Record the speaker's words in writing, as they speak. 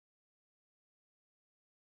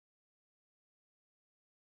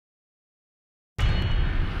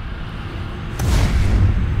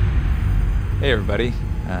Hey everybody,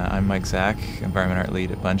 I'm Mike Zach, Environment Art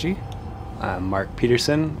Lead at Bungie. I'm Mark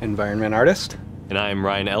Peterson, Environment Artist. And I'm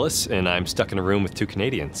Ryan Ellis, and I'm stuck in a room with two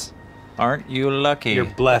Canadians. Aren't you lucky? You're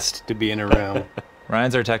blessed to be in a room.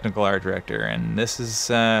 Ryan's our technical art director, and this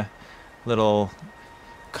is a little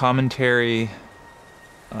commentary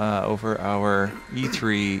over our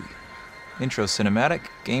E3 intro cinematic,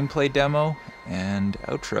 gameplay demo, and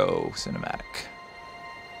outro cinematic.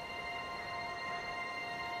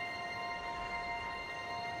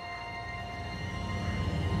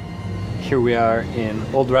 Here we are in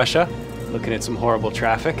Old Russia, looking at some horrible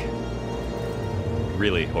traffic.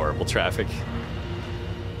 Really horrible traffic.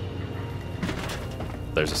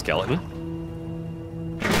 There's a skeleton.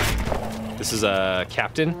 This is a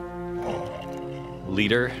captain,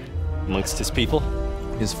 leader amongst his people.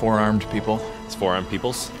 His four-armed people. His four-armed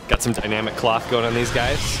peoples. Got some dynamic cloth going on these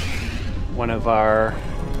guys. One of our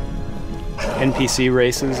NPC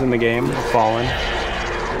races in the game, the Fallen.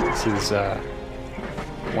 This is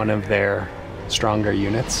one of their stronger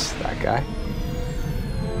units, that guy.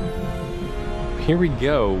 Here we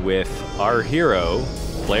go with our hero,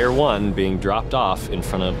 player one, being dropped off in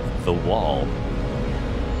front of the wall.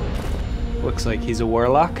 Looks like he's a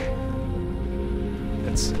warlock.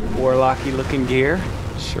 That's warlocky looking gear.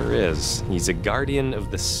 Sure is. He's a guardian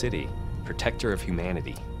of the city, protector of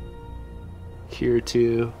humanity. Here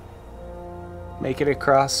to make it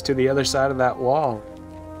across to the other side of that wall.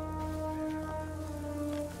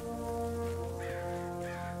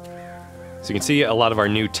 So you can see a lot of our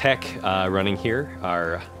new tech running here,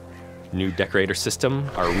 our new decorator system,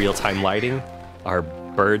 our real-time lighting, our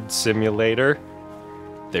bird simulator.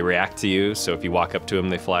 They react to you, so if you walk up to them,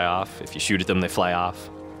 they fly off. If you shoot at them, they fly off.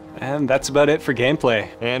 And that's about it for gameplay.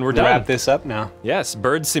 And we're done. Wrap this up now. Yes,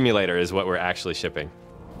 bird simulator is what we're actually shipping.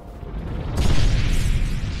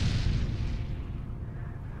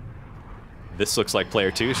 This looks like player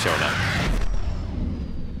two showing up.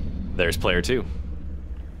 There's player two.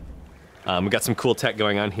 We got some cool tech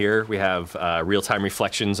going on here. We have real-time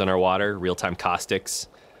reflections on our water, real-time caustics,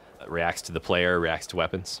 reacts to the player, reacts to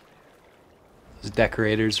weapons. Does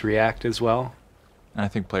decorators react as well? And I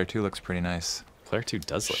think player two looks pretty nice. Player two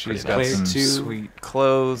does look She's pretty got nice. some Player two. sweet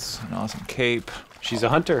clothes, an awesome cape, She's a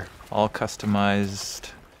hunter. all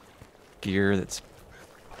customized gear that's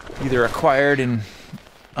either acquired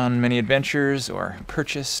on many adventures, or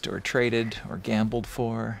purchased, or traded, or gambled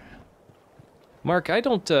for. Mark, I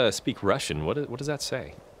don't speak Russian. What does that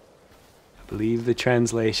say? I believe the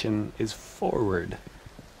translation is forward.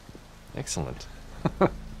 Excellent.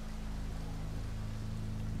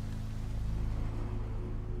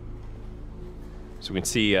 So we can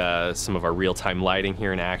see some of our real-time lighting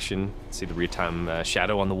here in action. See the real-time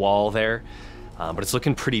shadow on the wall there. But it's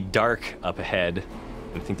looking pretty dark up ahead.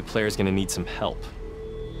 And I think the player's going to need some help.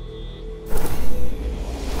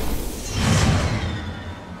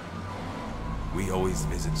 We always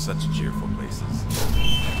visit such cheerful places.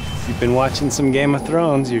 If you've been watching some Game of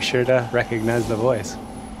Thrones, you're sure to recognize the voice.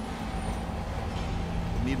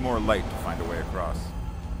 We need more light to find a way across.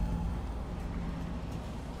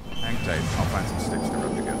 Hang tight, I'll find some sticks to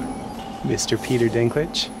rub together. Mr. Peter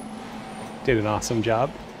Dinklage did an awesome job.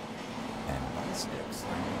 And by sticks,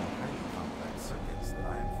 I mean highly complex circuits that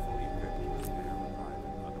I am fully equipped to repair and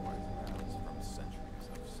revive otherwise rounds from centuries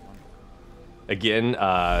of slumber. Again,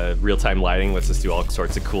 real-time lighting lets us do all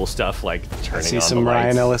sorts of cool stuff, like turning on See the some lights.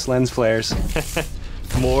 Ryan Ellis lens flares.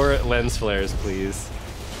 More lens flares, please.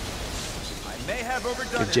 I may have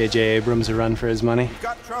overdone Give J.J. Abrams a run for his money. it.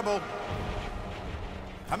 Got trouble.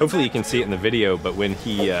 Hopefully you can see it in the video, but when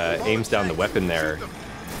he aims down the weapon there,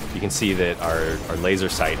 you can see that our laser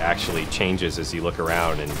sight actually changes as you look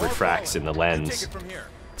around and refracts in the lens.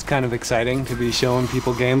 It's kind of exciting to be showing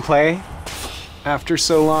people gameplay after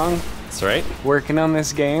so long That's right. working on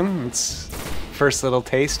this game. It's first little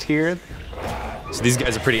taste here. So these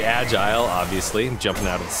guys are pretty agile, obviously, jumping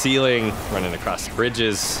out of the ceiling, running across the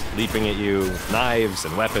bridges, leaping at you with knives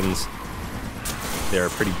and weapons. They're a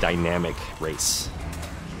pretty dynamic race.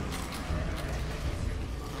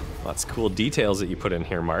 Lots of cool details that you put in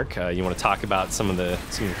here, Mark. You want to talk about some of the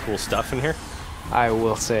cool stuff in here? I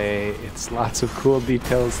will say it's lots of cool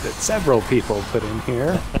details that several people put in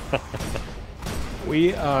here.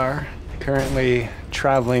 We are currently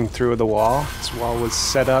traveling through the wall. This wall was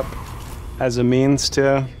set up as a means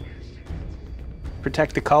to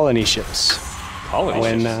protect the colony ships. Colony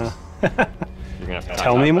When, ships? You're gonna have to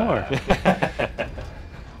tell talk me about more. that.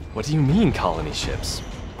 What do you mean, colony ships?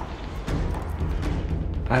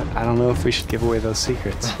 I don't know if we should give away those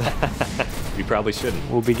secrets. We probably shouldn't.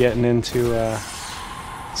 We'll be getting into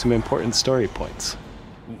some important story points.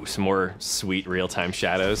 Ooh, some more sweet real-time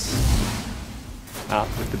shadows.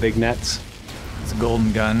 with the big nets. It's a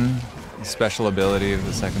golden gun, the special ability of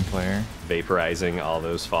the second player. Vaporizing all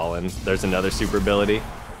those fallen. There's another super ability,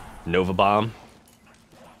 Nova Bomb.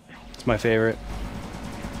 It's my favorite.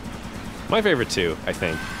 My favorite too, I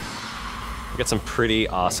think. We got some pretty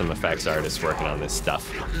awesome effects artists working on this stuff.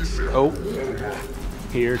 Oh,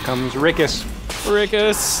 here comes Rickus.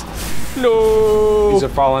 Rickus! No! He's a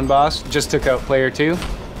fallen boss. Just took out player 2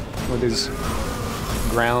 with his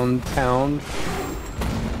ground pound.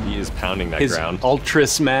 He is pounding that His ground. ultra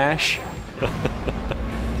smash.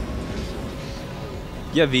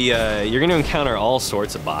 Yeah, you're going to encounter all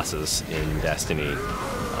sorts of bosses in Destiny,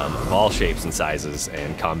 of all shapes and sizes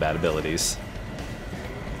and combat abilities.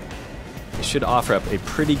 It should offer up a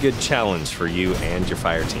pretty good challenge for you and your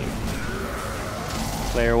fire team.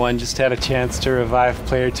 Player 1 just had a chance to revive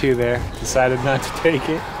player 2 there. Decided not to take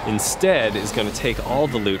it. Instead is going to take all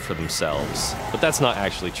the loot for themselves, but that's not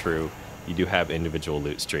actually true. You do have individual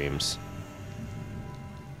loot streams.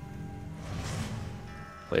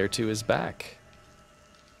 Player 2 is back.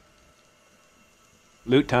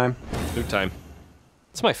 Loot time. Loot time.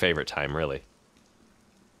 It's my favorite time, really.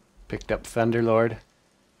 Picked up Thunderlord,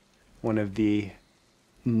 one of the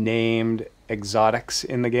named exotics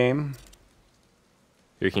in the game.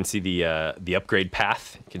 Here you can see the upgrade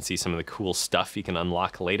path. You can see some of the cool stuff you can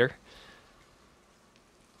unlock later.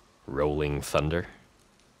 Rolling Thunder.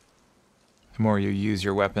 The more you use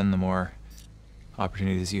your weapon, the more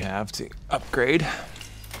opportunities you have to upgrade.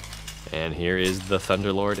 And here is the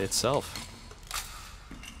Thunderlord itself.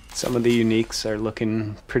 Some of the uniques are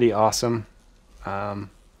looking pretty awesome.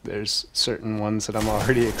 There's certain ones that I'm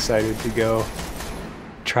already excited to go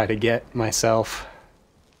try to get myself.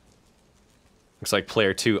 Looks like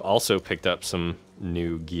player 2 also picked up some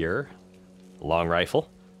new gear. Long rifle.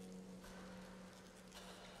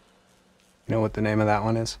 You know what the name of that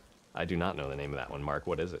one is? I do not know the name of that one, Mark.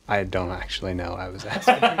 What is it? I don't actually know. I was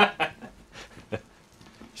asking. You're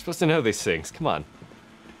supposed to know these things. Come on.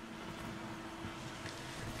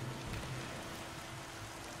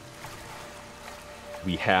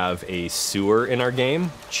 We have a sewer in our game.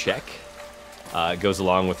 Check. It goes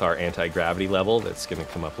along with our anti-gravity level that's going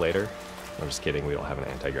to come up later. I'm just kidding. We don't have an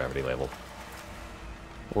anti-gravity level.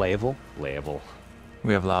 Label? Label.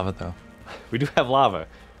 We have lava, though. We do have lava.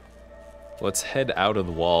 Let's head out of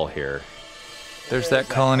the wall here. There's that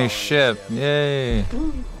colony ship. Yay!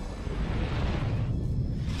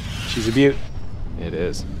 She's a beaut. It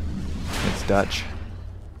is. It's Dutch.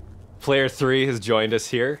 Player 3 has joined us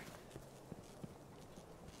here.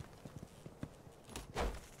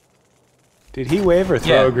 Did he wave or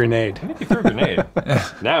throw a grenade? I think he threw a grenade.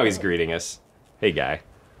 Now he's greeting us. Hey, guy.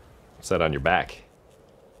 What's that on your back?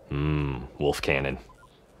 Wolf cannon.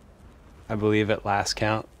 I believe at last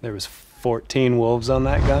count there was 14 wolves on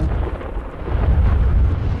that gun.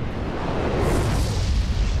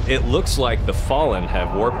 It looks like the Fallen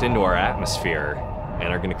have warped into our atmosphere and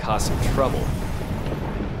are going to cause some trouble.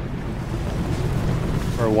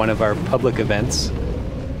 Or one of our public events.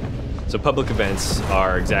 So public events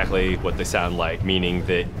are exactly what they sound like, meaning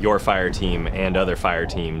that your fire team and other fire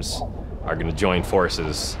teams are going to join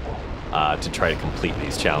forces to try to complete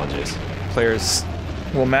these challenges. Players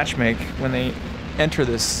will matchmake when they enter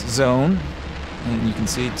this zone, and you can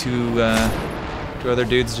see two other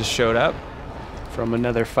dudes just showed up. From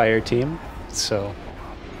another fire team, so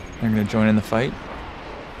They're going to join in the fight.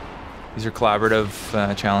 These are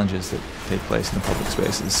collaborative challenges that take place in the public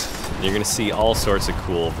spaces. You're going to see all sorts of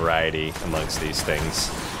cool variety amongst these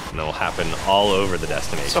things, and they'll happen all over the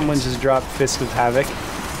destination. someone just dropped Fist of Havoc.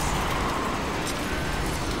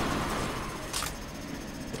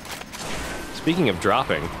 Speaking of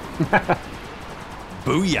dropping,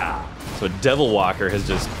 booyah! So Devil Walker has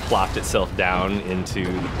just plopped itself down into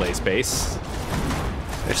the play space.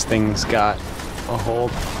 This thing's got a whole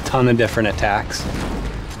ton of different attacks.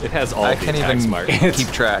 It has all I the can't attacks, even Mark. keep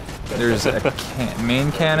track. There's a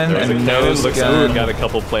main cannon, There's a a cannon. nose Looks, gun, ooh, got a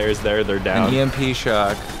couple players there. They're down. an EMP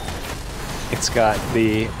shock. It's got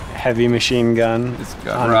the heavy machine gun. It's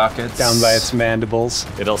got rockets. Down by its mandibles.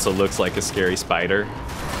 It also looks like a scary spider.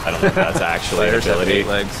 I don't know if that's actually an Players have ability. 8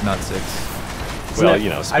 legs, not 6. Well, you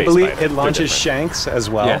know, space I believe spider. it They're launches different. shanks as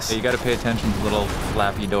well. Yes, you got to pay attention to the little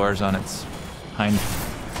flappy doors on its hind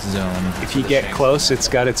zone. If you The get shanks. close, it's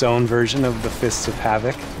got its own version of the Fists of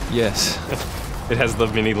Havoc. Yes. It has the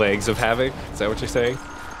mini legs of Havoc. Is that what you're saying?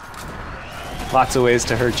 Lots of ways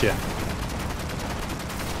to hurt you.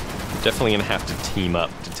 Definitely gonna have to team up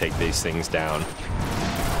to take these things down.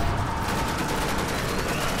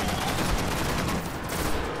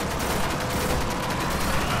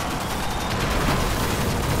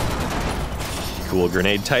 Cool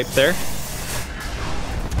grenade type there.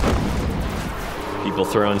 People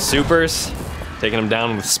throwing supers, taking them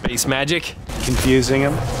down with space magic. Confusing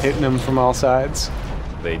them, hitting them from all sides.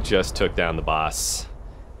 They just took down the boss.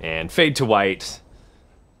 And fade to white.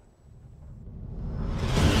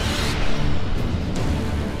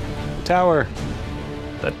 Tower.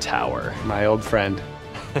 The tower. My old friend.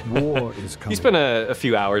 War is coming. You spent a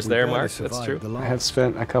few hours there, We barely Mark. That's survived true. the I have last.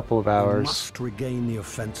 spent a couple of We hours. must regain the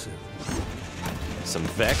offensive. Some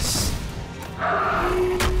Vex.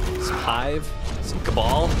 Some Hive. Some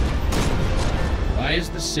Cabal. Why is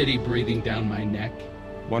the city breathing down my neck?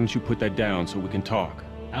 Why don't you put that down so we can talk?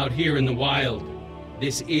 Out here in the wild,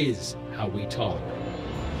 this is how we talk.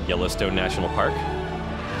 Yellowstone National Park.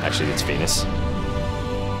 Actually, it's Venus.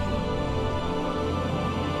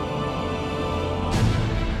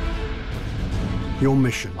 Your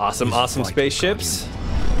mission. Awesome, is awesome vital, spaceships. Guardian.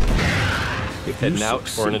 If Heading you out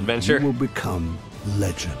for an succeed, adventure. You will become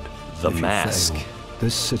legend. The If you Mask. fail,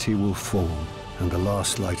 this city will fall, and the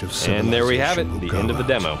last light of civilization And there we have it, will the go end of the out.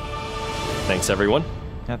 demo. Thanks, everyone.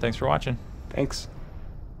 Yeah, thanks for watching. Thanks.